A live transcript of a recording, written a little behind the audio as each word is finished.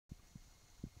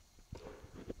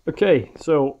Okay,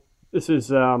 so this is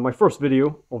my first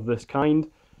video of this kind.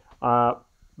 Uh,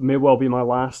 may well be my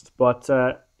last, but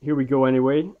here we go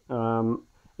anyway.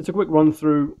 It's a quick run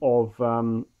through of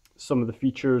some of the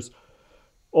features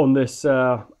on this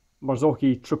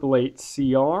Marzocchi 888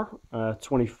 CR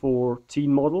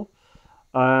 2014 model.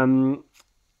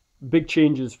 Big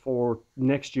changes for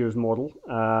next year's model.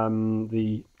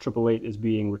 The 888 is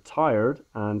being retired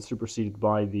and superseded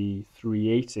by the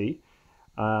 380.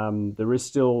 There is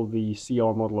still the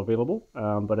CR model available,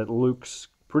 but it looks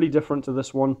pretty different to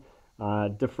this one.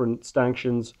 Different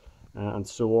stanchions and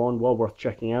so on. Well worth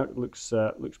checking out. It looks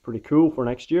pretty cool for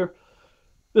next year.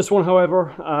 This one,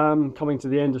 however, coming to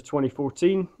the end of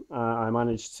 2014, I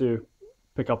managed to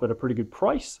pick up at a pretty good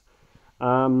price.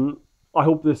 I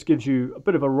hope this gives you a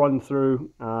bit of a run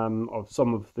through of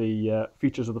some of the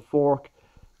features of the fork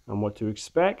and what to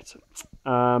expect.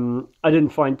 I didn't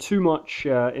find too much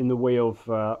in the way of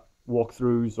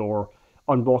walkthroughs or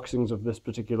unboxings of this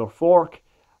particular fork,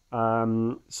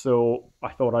 so I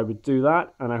thought I would do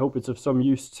that, and I hope it's of some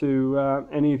use to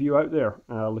any of you out there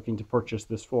looking to purchase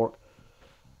this fork.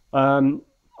 I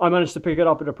managed to pick it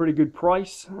up at a pretty good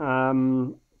price,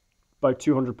 about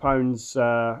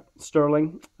 £200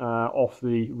 sterling off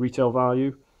the retail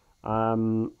value.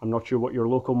 I'm not sure what your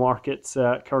local market's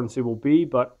currency will be,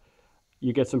 but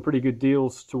you get some pretty good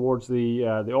deals towards the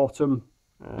autumn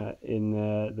in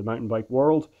the mountain bike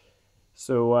world.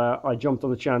 So I jumped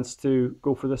on the chance to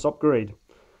go for this upgrade.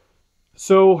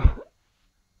 So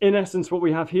in essence, what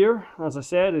we have here, as I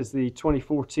said, is the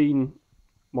 2014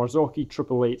 Marzocchi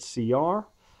 888 CR.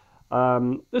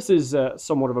 This is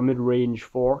somewhat of a mid-range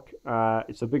fork.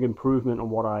 It's a big improvement on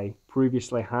what I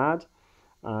previously had.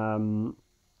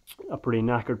 A pretty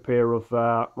knackered pair of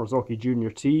Marzocchi Junior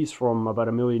Ts from about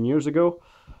a million years ago.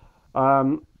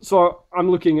 So I'm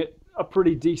looking at a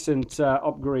pretty decent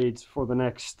upgrade for the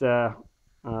next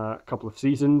couple of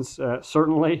seasons,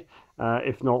 certainly,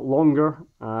 if not longer.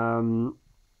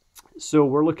 So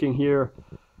we're looking here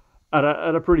at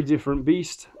a pretty different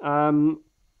beast.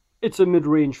 It's a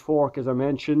mid-range fork, as I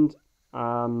mentioned.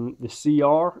 The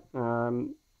CR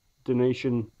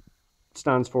denotation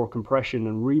stands for compression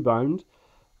and rebound.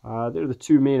 They're the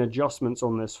two main adjustments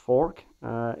on this fork.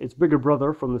 Its bigger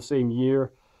brother from the same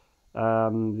year,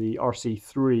 the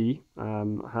RC3,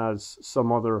 has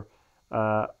some other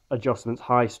adjustments,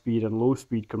 high speed and low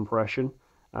speed compression.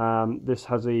 This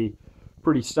has a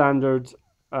pretty standard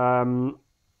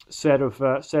set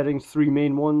of settings, three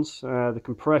main ones: the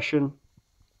compression,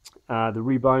 the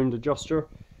rebound adjuster,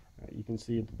 you can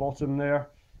see at the bottom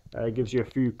there. It gives you a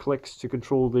few clicks to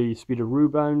control the speed of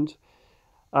rebound.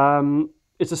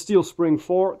 It's a steel spring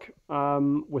fork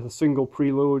with a single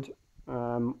preload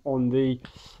on the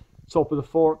top of the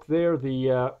fork there,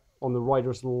 on the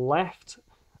rider's left,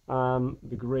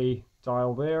 the grey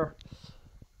dial there.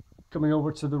 Coming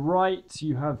over to the right,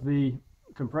 you have the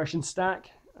compression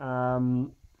stack.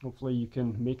 Hopefully you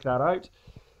can make that out.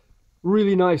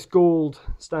 Really nice gold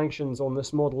stanchions on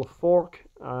this model of fork.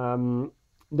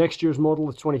 Next year's model,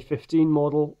 the 2015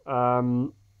 model,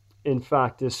 in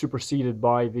fact, is superseded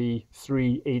by the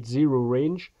 380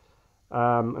 range,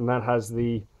 and that has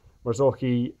the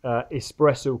Marzocchi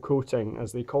espresso coating,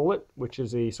 as they call it, which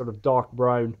is a sort of dark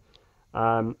brown.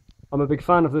 I'm a big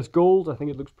fan of this gold. I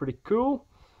think it looks pretty cool.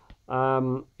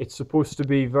 It's supposed to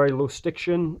be very low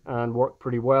stiction and work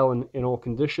pretty well in all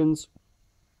conditions.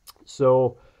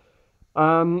 So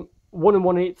 1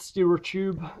 1/8 steerer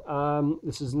tube.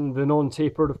 This is the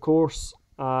non-tapered, of course.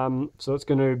 So it's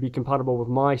going to be compatible with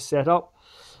my setup.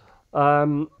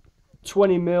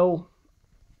 20 mil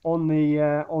on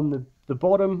the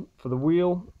bottom for the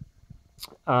wheel.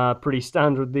 Pretty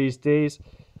standard these days.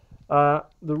 The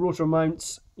rotor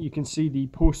mounts, you can see the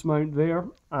post mount there.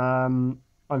 I'm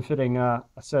fitting a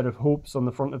set of hopes on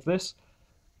the front of this.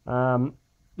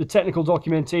 The technical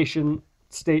documentation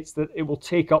states that it will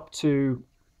take up to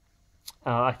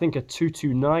I think a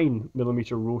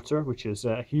 229mm rotor, which is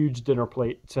a huge dinner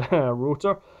plate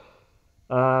rotor.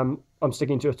 I'm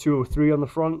sticking to a 203 on the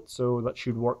front, so that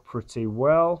should work pretty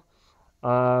well.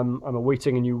 I'm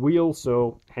awaiting a new wheel,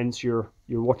 so hence you're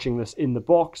watching this in the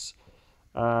box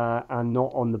and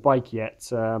not on the bike yet.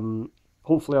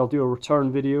 Hopefully I'll do a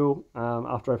return video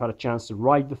after I've had a chance to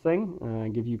ride the thing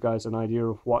and give you guys an idea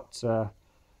of what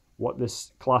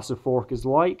this class of fork is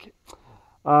like.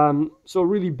 So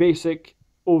really basic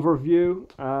overview.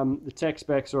 The tech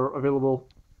specs are available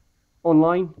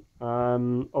online,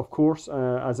 of course,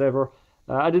 as ever.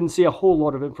 I didn't see a whole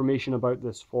lot of information about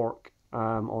this fork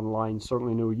online,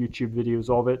 certainly no YouTube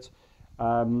videos of it.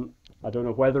 I don't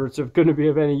know whether it's going to be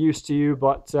of any use to you,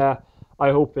 but I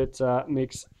hope it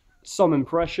makes some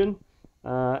impression.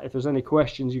 If there's any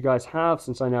questions you guys have,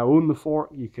 since I now own the fork,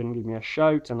 you can give me a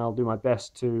shout and I'll do my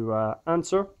best to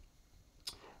answer.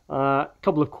 A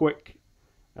couple of quick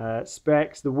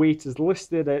specs. The weight is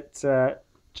listed at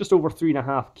just over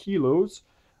 3.5 kilos.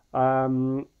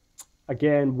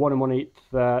 Again, 1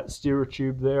 1/8 steerer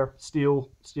tube there, steel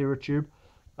steerer tube.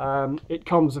 It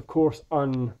comes, of course,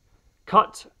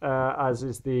 uncut, as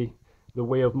is the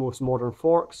way of most modern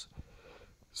forks.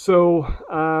 So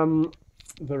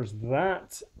there's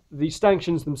that. The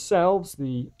stanchions themselves,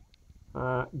 the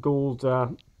gold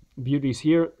beauties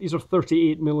here, these are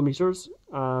 38 millimeters,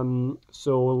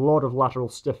 so a lot of lateral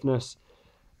stiffness,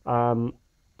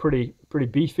 pretty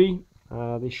beefy.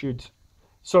 They should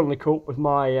certainly cope with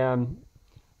my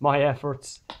my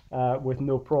efforts with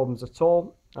no problems at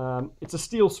all. It's a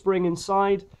steel spring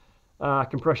inside,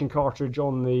 compression cartridge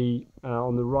on the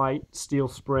right, steel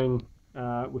spring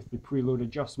with the preload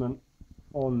adjustment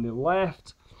on the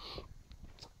left.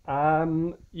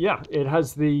 Yeah, it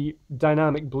has the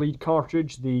dynamic bleed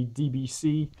cartridge, the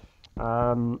DBC,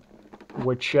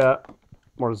 which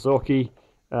Marzocchi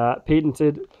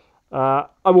patented. I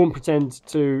won't pretend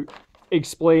to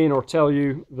explain or tell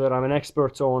you that I'm an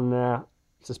expert on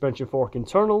suspension fork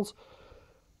internals,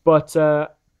 but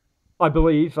I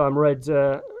believe I'm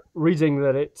reading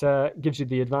that it gives you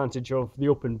the advantage of the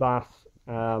open bath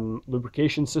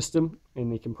lubrication system in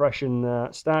the compression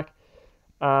stack,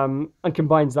 and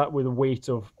combines that with the weight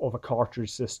of a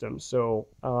cartridge system. So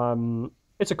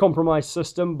it's a compromised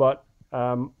system, but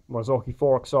Marzocchi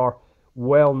forks are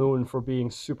well known for being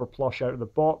super plush out of the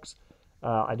box.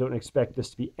 I don't expect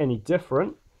this to be any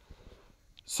different.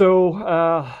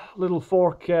 So little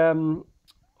fork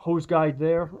hose guide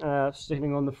there,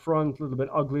 sitting on the front, a little bit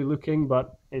ugly looking,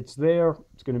 but it's there.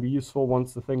 It's going to be useful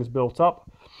once the thing's built up.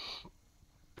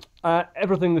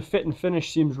 Everything, the fit and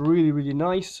finish, seems really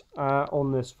nice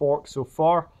on this fork so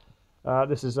far.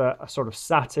 This is a sort of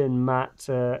satin matte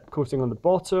coating on the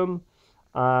bottom.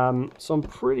 Some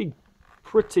pretty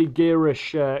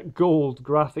garish gold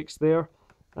graphics there.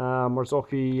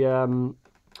 Marzocchi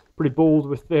pretty bold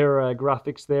with their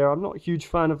graphics there. I'm not a huge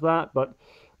fan of that, but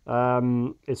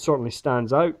it certainly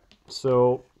stands out,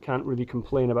 so can't really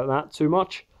complain about that too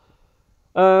much.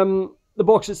 The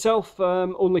box itself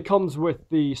only comes with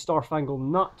the Starfangle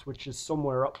nut, which is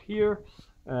somewhere up here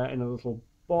in a little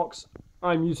box.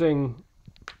 I'm using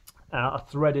a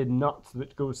threaded nut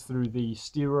that goes through the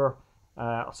steerer,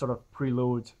 a sort of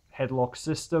preload headlock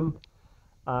system.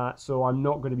 So I'm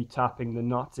not going to be tapping the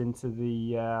nut into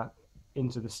the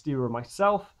steerer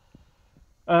myself.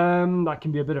 That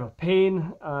can be a bit of a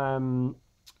pain.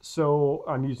 So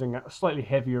I'm using a slightly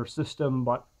heavier system,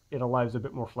 but it allows a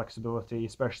bit more flexibility,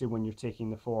 especially when you're taking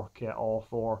the fork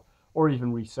off or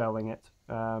even reselling it.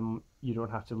 You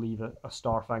don't have to leave a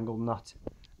Starfangle nut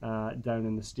down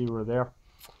in the steerer there.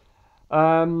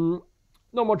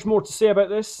 Not much more to say about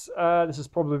this. This has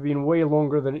probably been way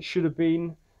longer than it should have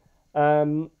been.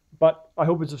 But I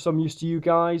hope it's of some use to you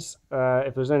guys.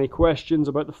 If there's any questions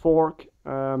about the fork,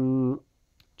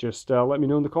 just let me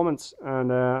know in the comments,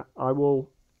 and I will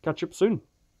catch up soon.